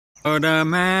So the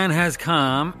man has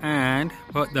come and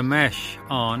put the mesh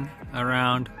on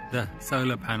around the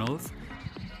solar panels.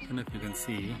 I don't know if you can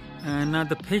see. And now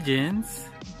the pigeons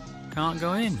can't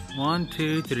go in. 1,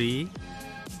 2, 3,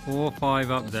 4,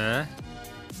 5 up there.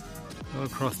 Go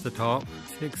across the top.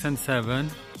 6 and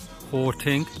 7.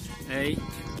 Courting. 8.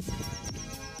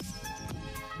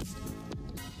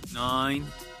 9.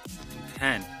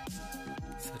 10.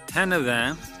 So 10 of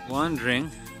them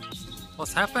wondering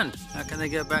what's happened. How can they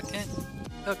get back in?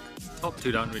 Look, top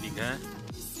 2 don't really care.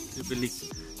 Too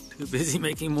busy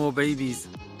making more babies.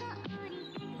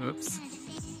 Whoops.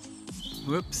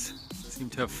 Whoops. Seem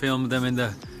to have filmed them in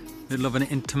the middle of an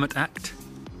intimate act.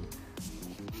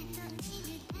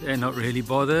 They're not really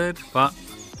bothered, but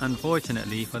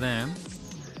unfortunately for them,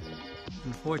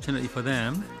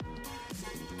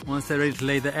 once they're ready to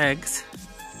lay the eggs,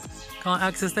 can't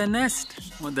access their nest.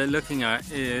 What they're looking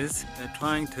at is they're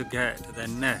trying to get to their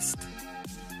nest.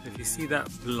 If you see that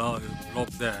blob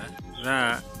there,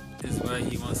 that is where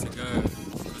he wants to go,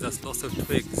 because there's lots of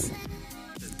twigs.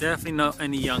 There's definitely not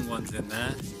any young ones in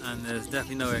there, and there's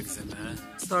definitely no eggs in there.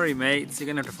 Sorry mates, you're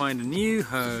gonna have to find a new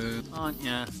home, aren't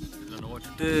ya? Don't know what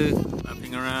to do,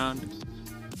 flapping around.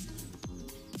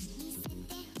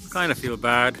 Kind of feel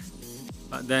bad,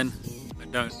 but then I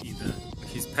don't either.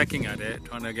 She's pecking at it,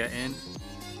 trying to get in,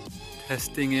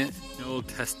 testing it, all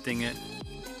testing it.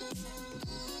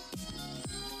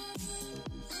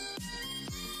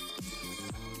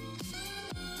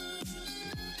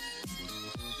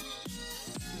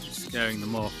 Scaring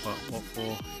them off, but what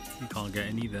for? You can't get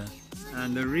in either.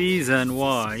 And the reason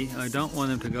why I don't want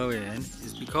them to go in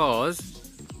is because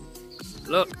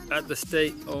look at the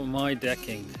state of my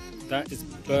decking. That is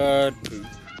bird poop.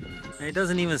 And it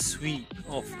doesn't even sweep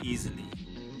off easily.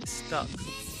 It's stuck.